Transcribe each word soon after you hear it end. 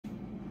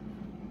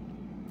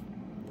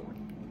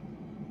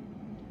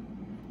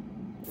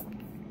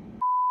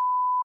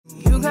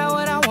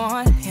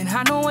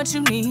I know what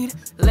you need.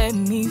 Let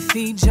me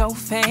feed your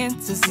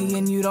fantasy,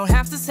 and you don't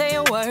have to say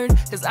a word,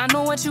 cause I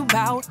know what you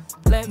bout.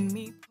 Let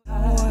me.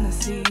 I wanna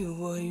see you,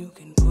 boy, you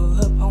can pull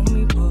up on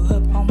me, pull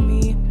up on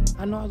me.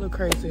 I know I look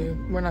crazy.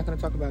 We're not gonna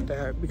talk about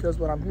that because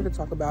what I'm here to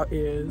talk about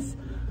is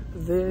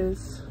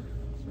this.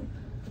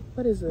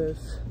 What is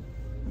this?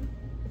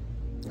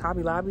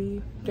 Hobby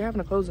Lobby. They're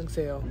having a closing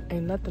sale.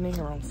 Ain't nothing in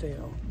here on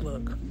sale.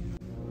 Look.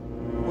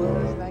 Well,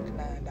 it's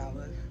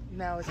 $99.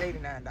 Now it's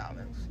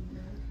 $89.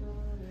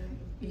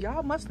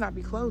 Y'all must not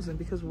be closing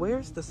because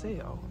where's the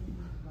sale?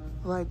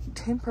 Like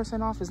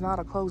 10% off is not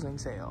a closing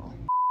sale.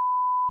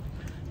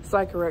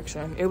 Slight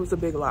correction, it was a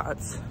Big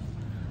Lots.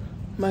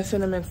 My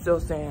sentiment still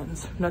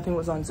stands. Nothing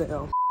was on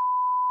sale.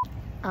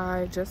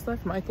 I just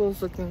left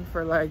Michael's looking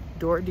for like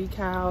door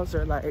decals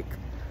or like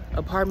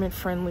apartment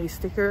friendly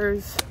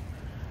stickers.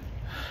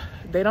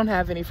 They don't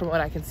have any from what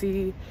I can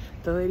see.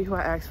 The lady who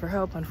I asked for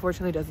help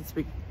unfortunately doesn't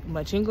speak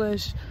much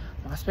English.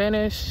 My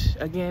Spanish,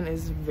 again,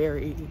 is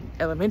very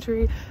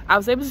elementary. I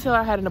was able to tell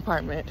I had an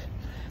apartment,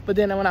 but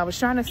then when I was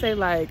trying to say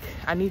like,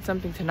 I need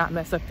something to not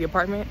mess up the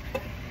apartment,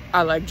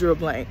 I like drew a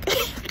blank.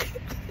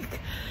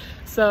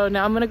 So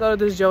now I'm gonna go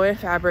to this Joann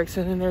Fabrics,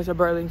 and then there's a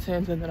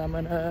Burlington's, and then I'm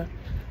gonna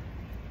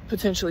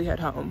potentially head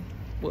home.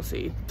 We'll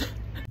see.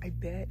 I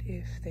bet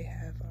if they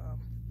have,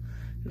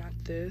 not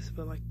this,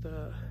 but like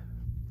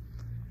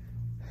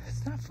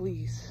it's not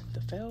fleece,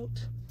 the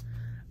felt,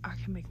 I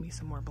can make me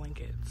some more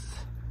blankets.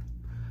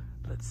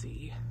 Let's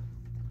see.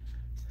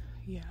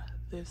 Yeah,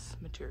 this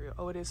material.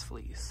 Oh, it is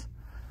fleece.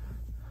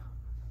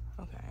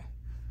 Okay.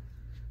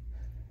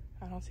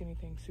 I don't see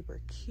anything super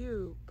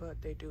cute,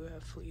 but they do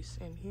have fleece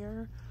in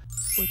here.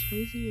 What's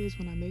crazy is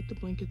when I made the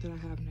blanket that I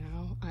have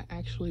now, I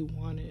actually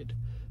wanted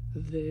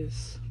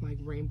this like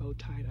rainbow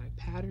tie-dye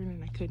pattern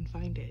and I couldn't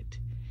find it.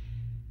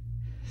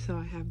 So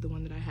I have the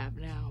one that I have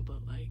now,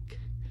 but like,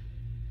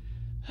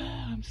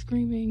 I'm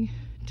screaming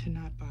to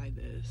not buy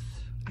this.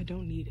 I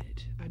don't need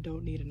it. I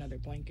don't need another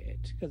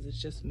blanket because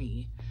it's just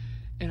me.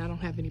 And I don't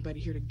have anybody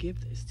here to give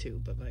this to,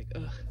 but like,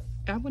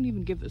 I wouldn't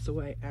even give this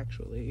away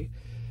actually.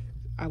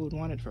 I would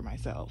want it for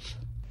myself.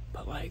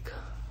 But like,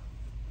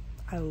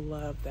 I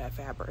love that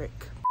fabric.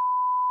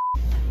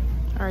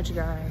 All right, you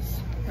guys,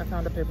 I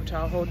found a paper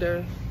towel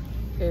holder.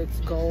 It's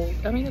gold.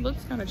 I mean, it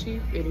looks kind of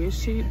cheap. It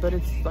is cheap, but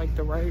it's like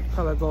the right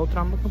color gold that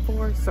I'm looking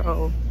for.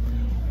 So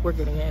we're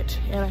getting it.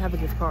 And I have a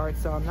gift card,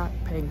 so I'm not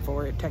paying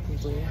for it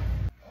technically.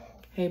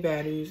 Hey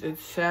baddies,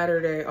 it's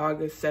Saturday,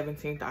 August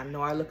 17th. I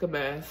know I look a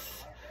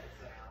mess.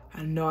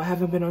 I know I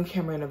haven't been on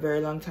camera in a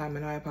very long time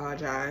and I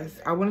apologize.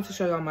 I wanted to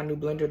show y'all my new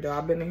blender though.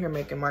 I've been in here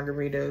making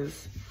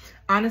margaritas.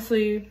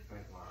 Honestly,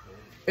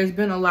 there's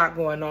been a lot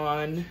going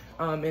on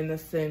in the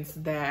sense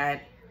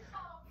that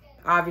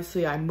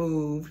obviously I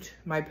moved.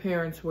 My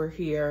parents were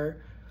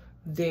here.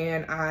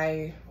 Then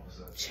I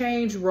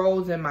changed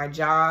roles in my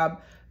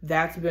job.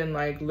 That's been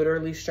like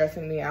literally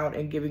stressing me out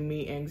and giving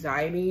me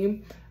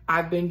anxiety.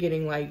 I've been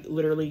getting like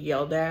literally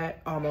yelled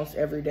at almost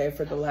every day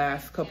for the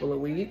last couple of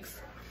weeks.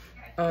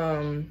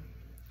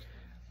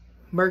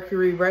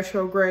 Mercury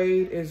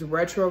retrograde is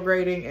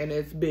retrograding and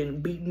it's been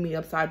beating me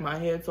upside my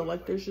head. So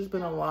like there's just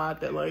been a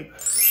lot that like,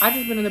 I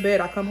just been in the bed.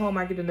 I come home,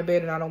 I get in the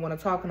bed and I don't want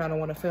to talk and I don't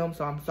want to film.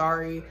 So I'm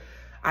sorry.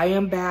 I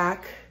am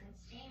back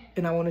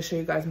and I want to show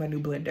you guys my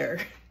new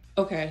blender.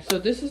 Okay, so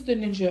this is the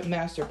Ninja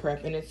Master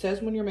Prep and it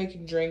says when you're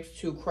making drinks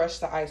to crush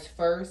the ice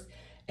first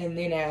and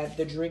then add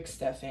the drink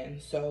stuff in.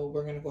 So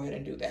we're gonna go ahead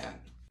and do that.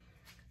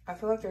 I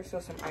feel like there's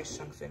still some ice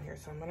chunks in here,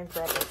 so I'm gonna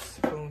grab a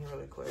spoon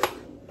really quick.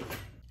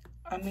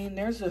 I mean,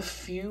 there's a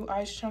few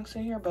ice chunks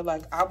in here, but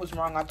like I was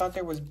wrong. I thought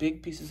there was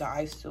big pieces of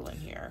ice still in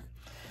here.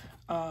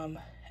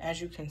 As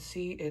you can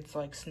see, it's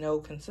like snow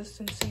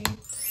consistency,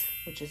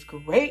 which is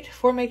great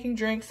for making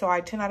drinks. So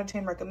I 10 out of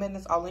 10 recommend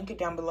this. I'll link it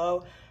down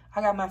below.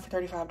 I got mine for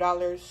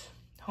 $35,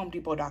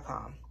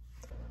 homedepot.com.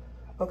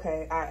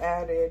 Okay, I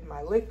added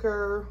my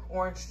liquor,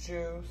 orange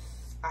juice.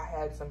 I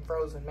had some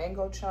frozen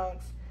mango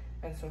chunks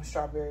and some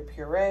strawberry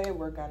puree.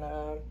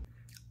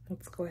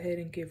 Let's go ahead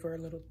and give her a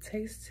little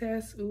taste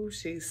test. Ooh,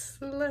 she's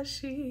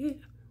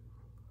slushy.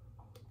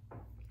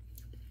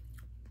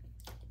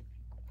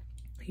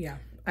 Yeah,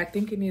 I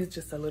think it needs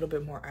just a little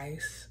bit more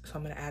ice. So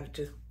I'm gonna add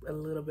just a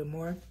little bit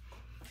more.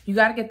 You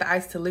gotta get the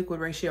ice to liquid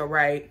ratio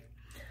right.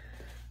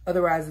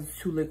 Otherwise it's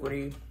too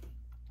liquidy.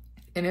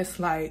 And it's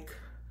like,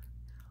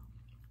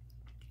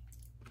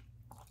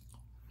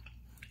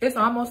 it's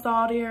almost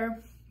all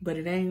there, but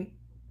it ain't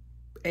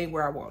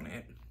where I want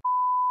it.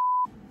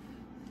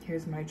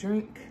 Here's my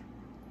drink.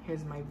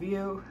 Here's my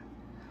view.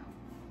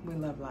 We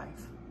love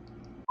life.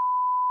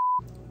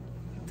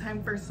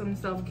 Time for some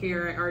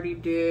self-care. I already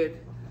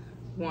did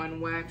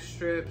one wax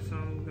strip, so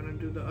I'm gonna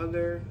do the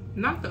other,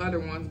 not the other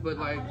ones, but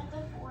like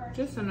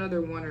just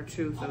another one or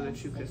two so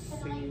that you can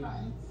see.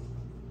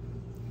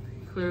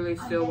 Clearly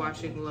still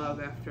watching Love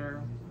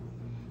After,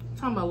 I'm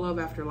talking about Love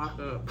After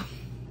Lockup.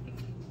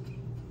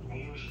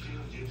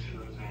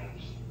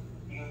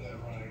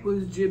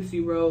 Was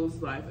Gypsy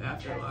Rose Life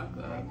After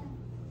Lockup?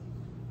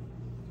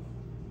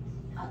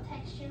 I'll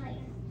text you later.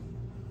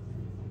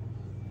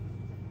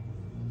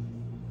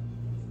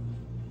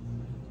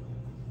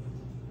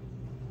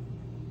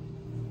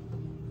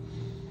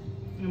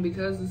 And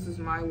because this is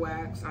my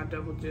wax, I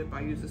double dip.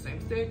 I use the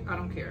same stick. I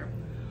don't care.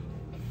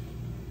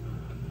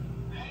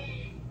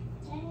 Hey,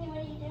 what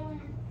are you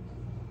doing?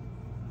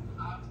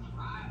 I'm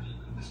driving.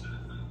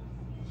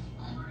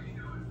 What are you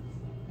doing?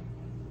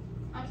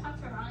 I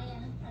talked to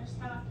Ryan. I just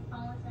got off the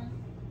phone with him.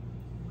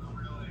 Oh,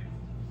 really?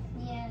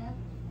 Yeah.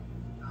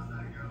 How'd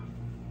that go?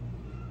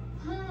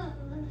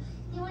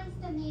 He wants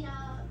to meet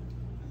up.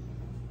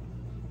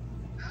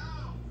 No!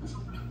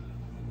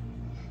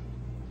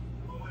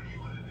 Well, what do you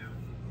want to do?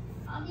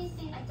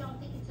 Obviously, I don't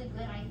think it's a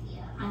good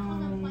idea. I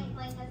told him point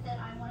blank, I said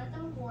I want a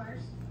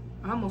divorce.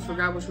 I almost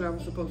forgot what you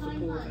was supposed to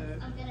pull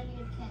that. I'm gonna be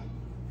with Ken.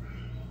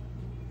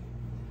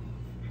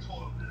 You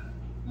told him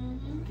that?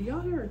 Mm-hmm. Do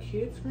y'all hear a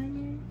kid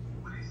screaming?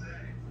 What did he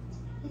say?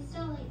 He's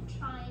still like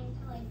trying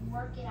to like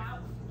work it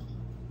out with me.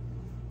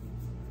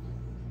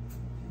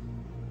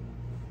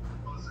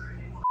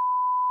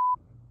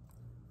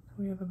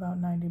 We have about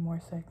 90 more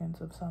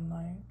seconds of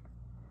sunlight.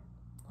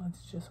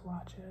 Let's just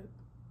watch it.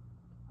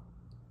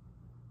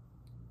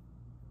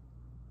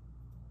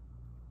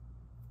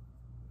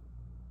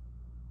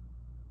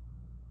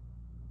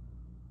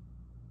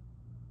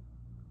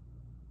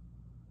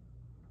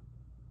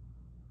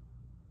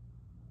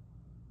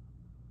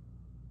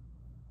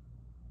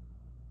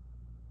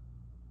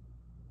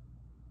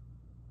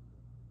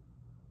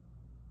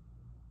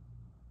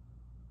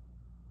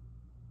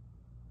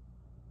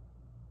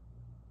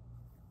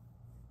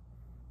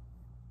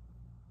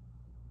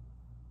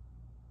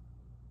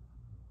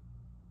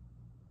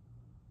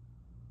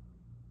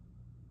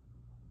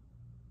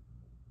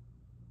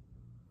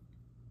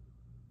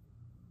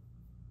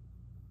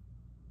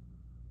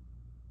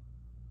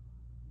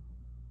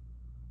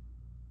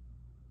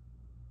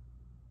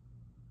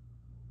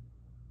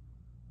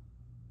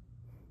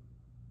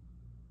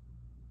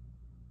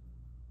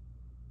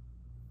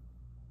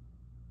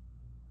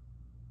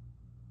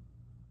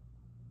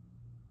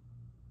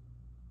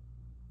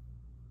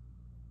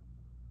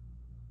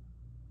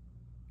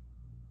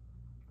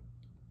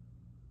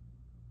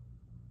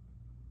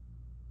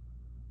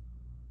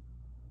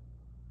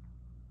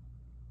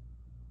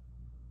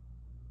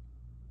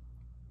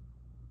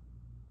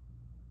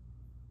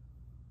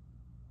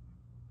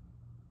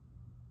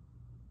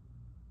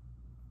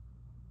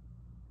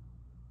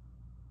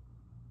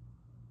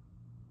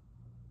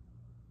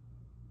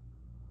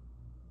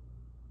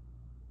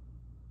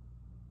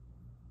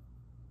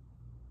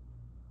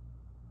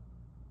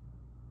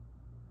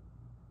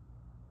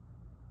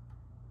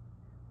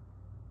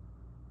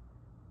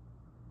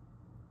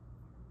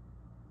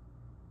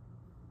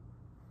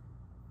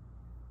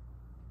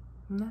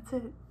 And that's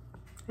it.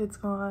 It's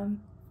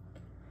gone.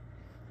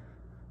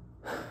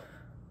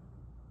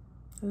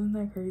 Isn't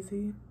that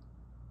crazy?